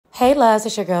Hey loves,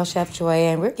 it's your girl Chef Joy,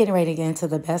 and we're getting ready to get into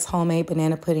the best homemade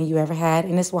banana pudding you ever had,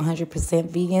 and it's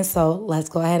 100% vegan. So let's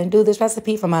go ahead and do this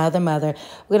recipe from my other mother.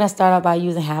 We're gonna start out by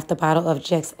using half the bottle of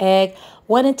Jack's egg,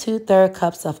 1 2/3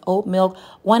 cups of oat milk,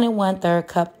 1 1/3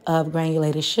 cup of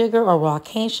granulated sugar or raw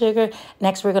cane sugar.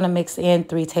 Next, we're gonna mix in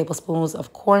 3 tablespoons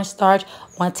of cornstarch,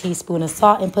 1 teaspoon of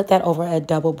salt, and put that over a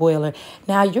double boiler.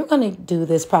 Now you're gonna do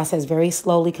this process very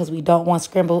slowly because we don't want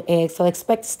scrambled eggs, so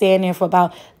expect to stay in there for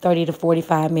about 30 to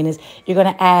 45 minutes. You're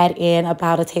going to add in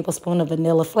about a tablespoon of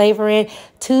vanilla flavoring,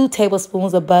 2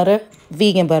 tablespoons of butter,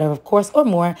 vegan butter, of course, or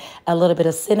more, a little bit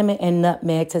of cinnamon and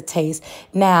nutmeg to taste.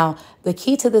 Now, the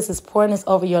key to this is pouring this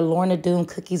over your Lorna Doone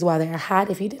cookies while they're hot.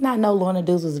 If you did not know Lorna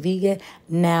Doones was vegan,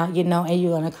 now you know, and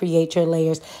you're going to create your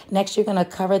layers. Next, you're going to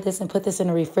cover this and put this in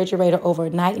the refrigerator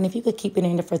overnight. And if you could keep it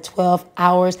in there for 12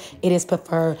 hours, it is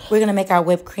preferred. We're going to make our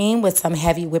whipped cream with some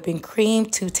heavy whipping cream,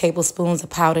 2 tablespoons of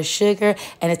powdered sugar,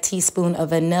 and a teaspoon of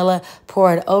vanilla.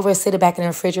 Pour it over, sit it back in the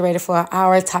refrigerator for an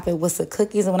hour, top it with some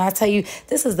cookies. And when I tell you,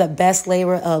 this is the best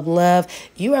labor of love.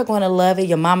 You are going to love it.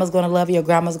 Your mama's going to love it. Your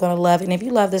grandma's going to love it. And if you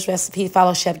love this recipe,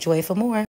 follow Chef Joy for more.